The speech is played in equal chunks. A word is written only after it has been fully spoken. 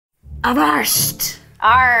Avast!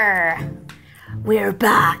 Arr! We're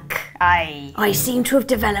back. Aye. I seem to have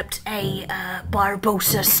developed a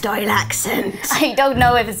Barbosa-style accent. I don't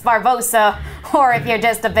know if it's Barbosa or if you're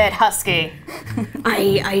just a bit husky.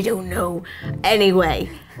 I don't know. Anyway,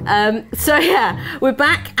 so yeah, we're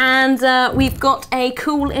back and we've got a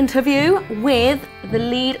cool interview with the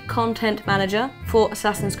lead content manager for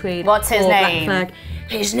Assassin's Creed. What's his name? Black Flag.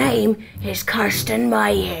 His name is Kirsten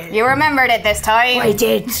Meyer. You remembered it this time. I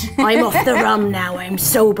did. I'm off the rum now. I'm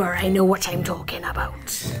sober. I know what I'm talking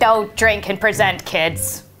about. Don't drink and present,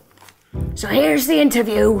 kids. So here's the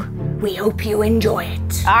interview. We hope you enjoy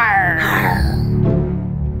it. Arr! Arr.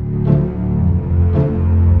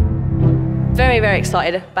 Very, very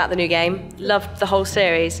excited about the new game. Loved the whole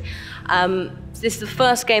series. This is the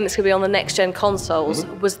first game that's going to be on the next-gen consoles.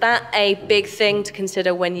 Was that a big thing to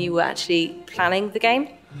consider when you were actually planning the game?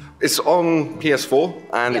 It's on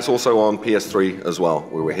PS4 and it's also on PS3 as well.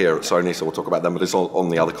 We were here at Sony, so we'll talk about them, but it's on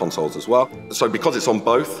the other consoles as well. So because it's on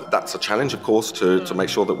both, that's a challenge, of course, to make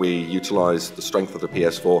sure that we utilize the strength of the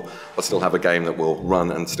PS4, but still have a game that will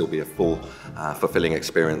run and still be a full, fulfilling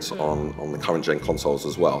experience on the current gen consoles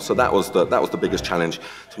as well. So that was the biggest challenge,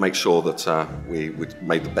 to make sure that we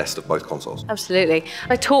made the best of both consoles. Absolutely.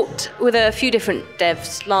 I talked with a few different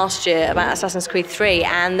devs last year about Assassin's Creed 3,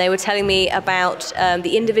 and they were telling me about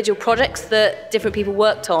the individual projects that different people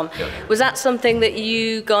worked on. Yeah. Was that something that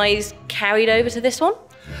you guys carried over to this one?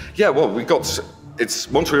 Yeah, well,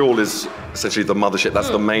 Montreal is essentially the mothership, that's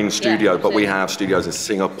the main studio, but we have studios in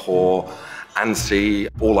Singapore, Annecy,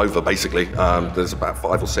 all over basically. There's about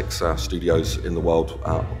 5 or 6 studios in the world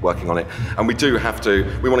working on it. And we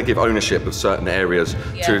want to give ownership of certain areas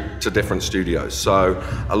to different studios. So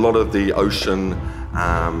a lot of the ocean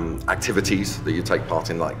activities that you take part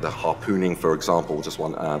in, like the harpooning, for example, just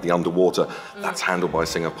one, the underwater, that's handled by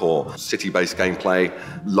Singapore. City-based gameplay,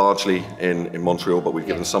 largely in Montreal, but we've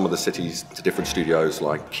given some of the cities to different studios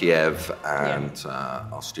like Kiev and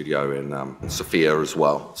our studio in Sofia as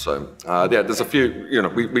well. So yeah, there's a few,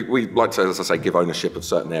 we like to, as I say, give ownership of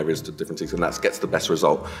certain areas to different things, and that gets the best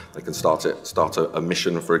result. They can start a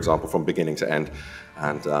mission, for example, from beginning to end,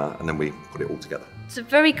 and then we put it all together. So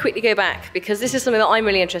very quickly go back, because this is something that I'm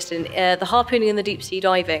really interested in. The harpooning and the deep sea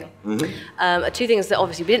diving are two things that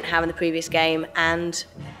obviously we didn't have in the previous game, and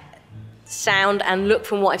sound and look,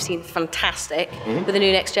 from what I've seen, fantastic with the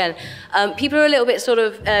new next gen. People are a little bit sort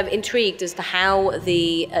of intrigued as to how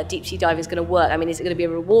the deep sea diving is going to work. I mean, is it going to be a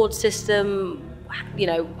reward system?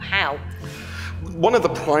 How? One of the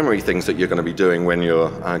primary things that you're going to be doing when you're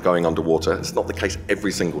going underwater, it's not the case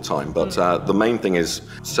every single time, but the main thing is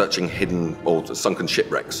searching hidden or sunken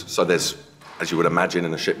shipwrecks. So there's, as you would imagine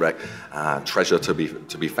in a shipwreck, treasure to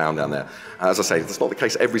be found down there. As I say, it's not the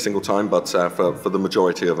case every single time, but for the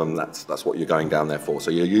majority of them, that's what you're going down there for.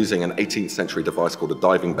 So you're using an 18th century device called a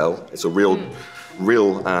diving bell. It's a real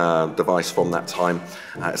device from that time.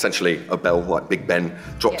 Essentially a bell like Big Ben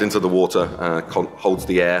dropped into the water, holds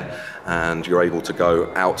the air, and you're able to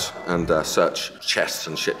go out and search chests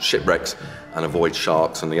and shipwrecks and avoid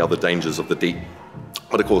sharks and the other dangers of the deep.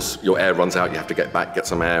 But of course, your air runs out, you have to get back, get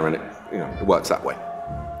some air, and it works that way.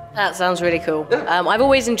 That sounds really cool. Yeah. I've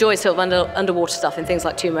always enjoyed sort of underwater stuff in things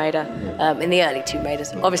like Tomb Raider, in the early Tomb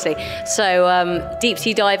Raiders, obviously. So deep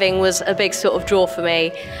sea diving was a big sort of draw for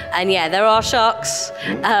me. And yeah, there are sharks,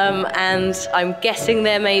 and I'm guessing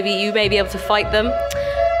you may be able to fight them.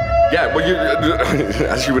 Yeah, well,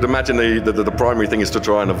 as you would imagine, the primary thing is to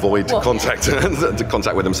try and avoid contact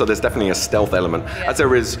with them. So there's definitely a stealth element, as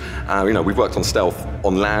there is. We've worked on stealth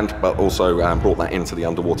on land, but also brought that into the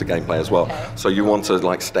underwater gameplay as well. Okay. So you want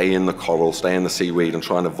to stay in the coral, stay in the seaweed, and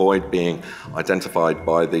try and avoid being identified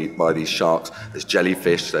by these sharks. There's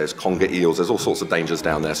jellyfish, there's conger eels, there's all sorts of dangers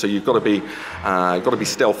down there. So you've got to be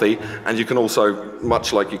stealthy, and you can also,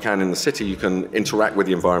 much like you can in the city, you can interact with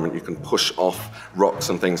the environment. You can push off rocks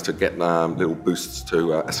and things to get little boosts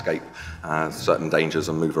to escape certain dangers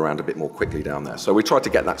and move around a bit more quickly down there. So we try to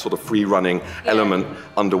get that sort of free-running element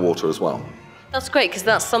underwater as well. That's great, because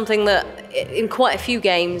that's something that in quite a few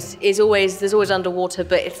games there's always underwater,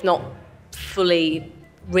 but it's not fully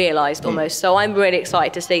realised almost. So I'm really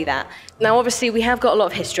excited to see that. Now, obviously, we have got a lot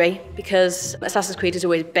of history, because Assassin's Creed is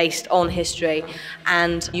always based on history,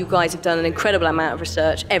 and you guys have done an incredible amount of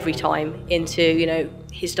research every time into,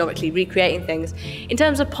 historically recreating things. In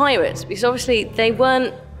terms of pirates, because obviously they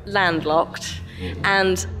weren't landlocked,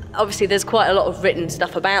 and obviously there's quite a lot of written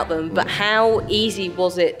stuff about them, but how easy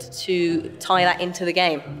was it to tie that into the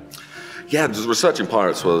game? Yeah, researching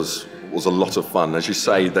pirates was was a lot of fun. As you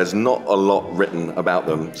say, there's not a lot written about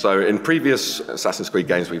them. So in previous Assassin's Creed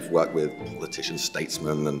games, we've worked with politicians,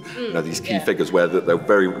 statesmen, and these key figures where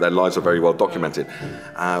their lives are very well documented.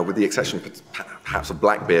 With the exception perhaps of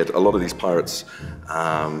Blackbeard, a lot of these pirates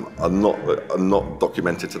are not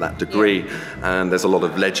documented to that degree, and there's a lot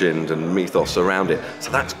of legend and mythos around it.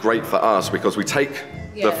 So that's great for us because we take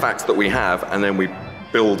the facts that we have and then we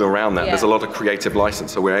build around that. There's a lot of creative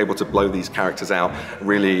license, so we're able to blow these characters out,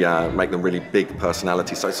 really make them really big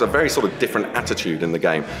personalities. So it's a very sort of different attitude in the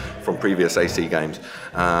game from previous AC games,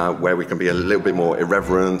 where we can be a little bit more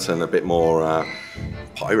irreverent and a bit more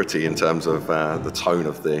piratey in terms of the tone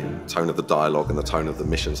of the dialogue and the tone of the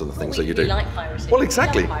missions and the things that you do. We like piracy. Well,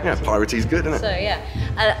 exactly. Yeah, piracy's good, isn't it? So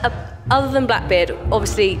yeah. Other than Blackbeard,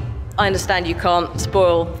 obviously, I understand you can't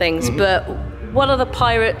spoil things, but what other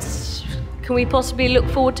pirates can we possibly look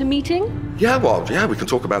forward to meeting? Yeah, we can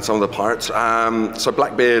talk about some of the pirates. So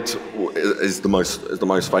Blackbeard is the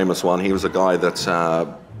most famous one. He was a guy that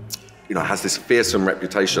has this fearsome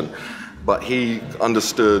reputation, but he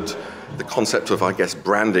understood the concept of, I guess,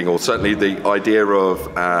 branding, or certainly the idea of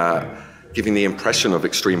giving the impression of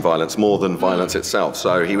extreme violence more than violence itself.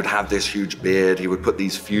 So he would have this huge beard, he would put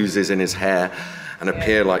these fuses in his hair, and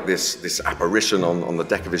appear like this apparition on the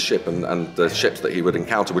deck of his ship, and the ships that he would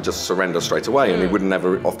encounter would just surrender straight away, and he would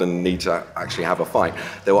never often need to actually have a fight.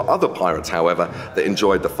 There were other pirates, however, that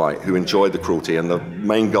enjoyed the fight, who enjoyed the cruelty, and the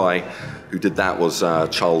main guy who did that was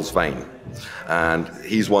Charles Vane. And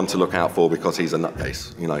he's one to look out for because he's a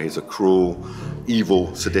nutcase. He's a cruel,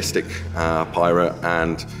 evil, sadistic pirate,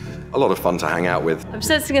 and a lot of fun to hang out with. I'm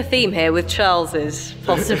sensing a theme here with Charles's,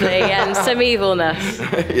 possibly, and some evilness.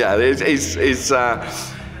 Yeah, he's he's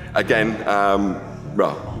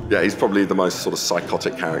probably the most sort of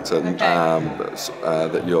psychotic character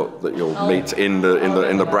that you'll meet in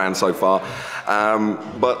the brand so far.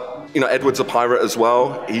 But Edward's a pirate as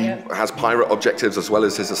well. He has pirate objectives as well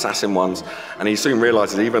as his assassin ones, and he soon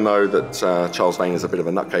realizes, even though that Charles Vane is a bit of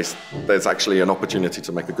a nutcase, there's actually an opportunity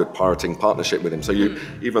to make a good pirating partnership with him. So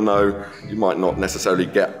even though you might not necessarily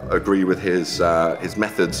agree with his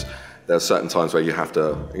methods, there are certain times where you have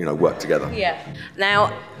to, work together. Yeah.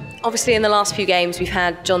 Now, obviously, in the last few games, we've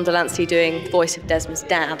had John Delancey doing the voice of Desmond's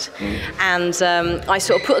dad, and I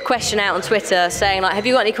sort of put a question out on Twitter saying, like, have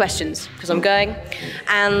you got any questions? Because I'm going.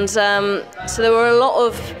 And so there were a lot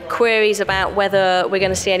of queries about whether we're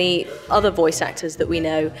going to see any other voice actors that we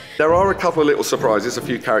know. There are a couple of little surprises, a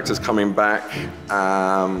few characters coming back.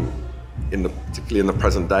 Particularly in the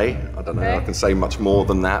present day. I don't know if I can say much more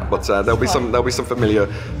than that, but there'll be some familiar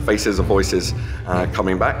faces or voices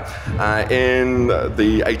coming back. In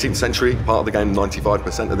the 18th century part of the game,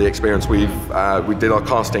 95% of the experience, we did our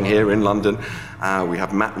casting here in London. We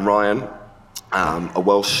have Matt Ryan, a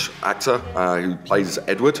Welsh actor who plays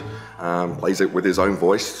Edward, plays it with his own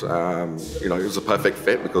voice. It was a perfect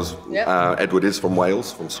fit because Edward is from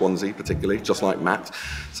Wales, from Swansea particularly, just like Matt.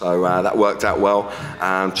 So that worked out well.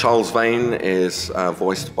 Charles Vane is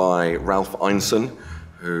voiced by Ralph Ineson,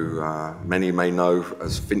 who many may know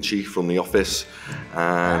as Finchy from The Office,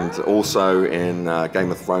 and also in Game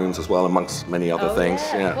of Thrones as well, amongst many other things.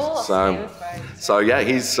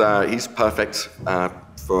 He's perfect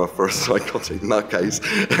for a psychotic nutcase.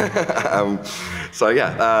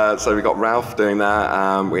 So we got Ralph doing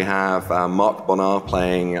that. We have Mark Bonnar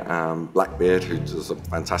playing Blackbeard, who does a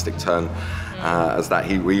fantastic turn as that.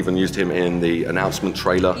 We even used him in the announcement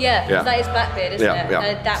trailer. Yeah. That is Blackbeard, isn't it?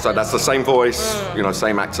 Yeah. So that's the same voice,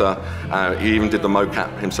 same actor. He even did the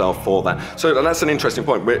mocap himself for that. So that's an interesting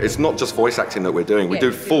point. It's not just voice acting that we're doing. We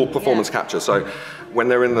do full performance capture. So when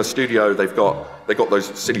they're in the studio, they've got those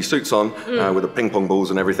silly suits on with the ping pong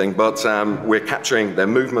balls and everything, but we're capturing their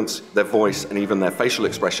movements, their voice, and even their facial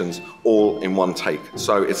expressions all in one take.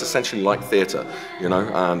 So it's essentially like theatre,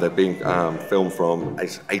 they're being filmed from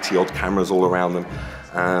 80 odd cameras all around them,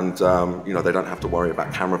 and they don't have to worry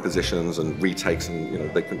about camera positions and retakes, and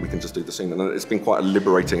we can just do the scene. And it's been quite a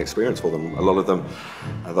liberating experience for them. A lot of them,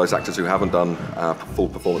 those actors who haven't done full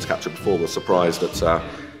performance capture before, were surprised at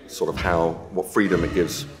sort of what freedom it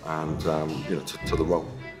gives, and to the role.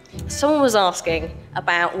 Someone was asking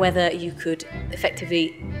about whether you could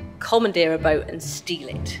effectively commandeer a boat and steal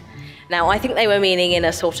it. Now, I think they were meaning in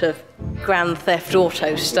a sort of Grand Theft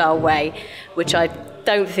Auto style way, which I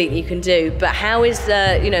don't think you can do. But how is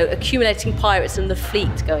accumulating pirates and the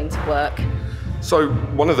fleet going to work? So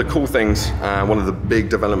one of the cool things, one of the big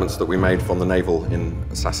developments that we made from the naval in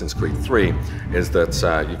Assassin's Creed 3 is that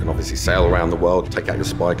you can obviously sail around the world, take out your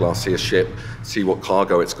spyglass, see a ship, see what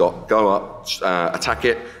cargo it's got, go up, attack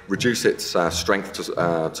it, reduce its strength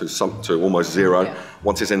to almost zero. Yeah.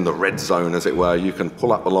 Once it's in the red zone, as it were, you can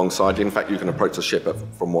pull up alongside. In fact, you can approach the ship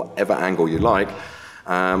from whatever angle you like.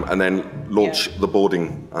 And then launch the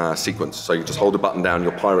boarding sequence. So you just hold a button down,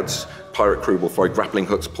 your pirate crew will throw grappling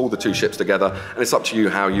hooks, pull the two ships together, and it's up to you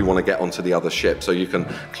how you want to get onto the other ship. So you can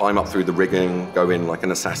climb up through the rigging, go in like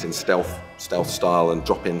an assassin stealth style and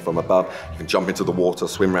drop in from above. You can jump into the water,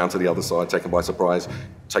 swim round to the other side, take them by surprise,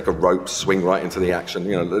 take a rope, swing right into the action.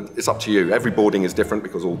 You know, it's up to you. Every boarding is different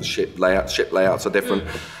because all the ship layouts are different.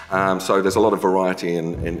 So there's a lot of variety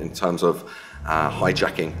in terms of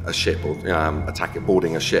hijacking a ship or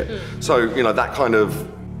boarding a ship. So, you know, that kind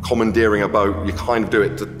of commandeering a boat, you kind of do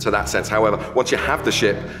it to that sense. However, once you have the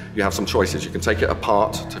ship, you have some choices. You can take it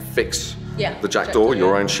apart to fix the jackdaw,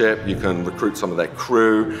 your own ship. You can recruit some of their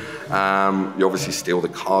crew. You obviously steal the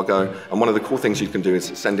cargo. And one of the cool things you can do is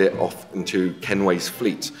send it off into Kenway's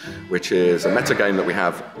Fleet, which is a meta game that we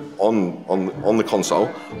have on the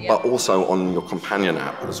console, but also on your companion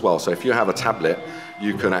app as well. So if you have a tablet,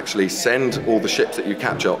 you can actually send all the ships that you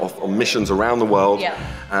capture off on missions around the world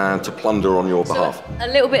to plunder on your behalf. A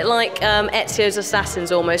little bit like Ezio's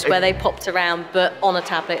Assassins almost, where they popped around but on a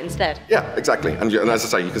tablet instead. Yeah, exactly. And as I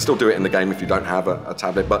say, you can still do it in the game if you don't have a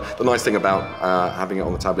tablet. But the nice thing about having it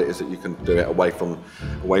on the tablet is that you can do it away from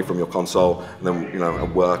your console, and then, you know,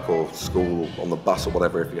 at work or school or on the bus or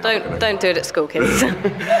whatever. If you don't do it at school, kids.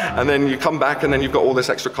 And then you come back, and then you've got all this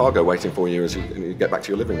extra cargo waiting for you as you get back to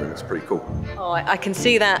your living room. It's pretty cool. Oh, I can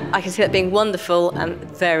see that. I can see that being wonderful and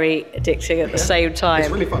very addicting at the same time. It's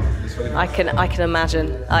really fun. I can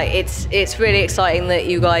imagine. It's really exciting that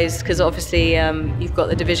you guys, because obviously you've got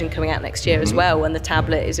the Division coming out next year as well, and the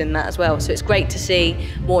tablet is in that as well. So it's great to see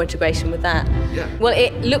more integration with that. Yeah. Well,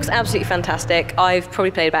 it looks absolutely fantastic. I've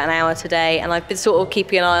probably played about an hour today, and I've been sort of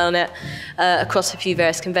keeping an eye on it across a few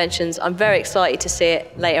various conventions. I'm very excited to see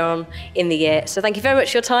it later on in the year. So thank you very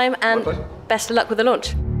much for your time, and best of luck with the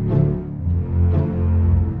launch.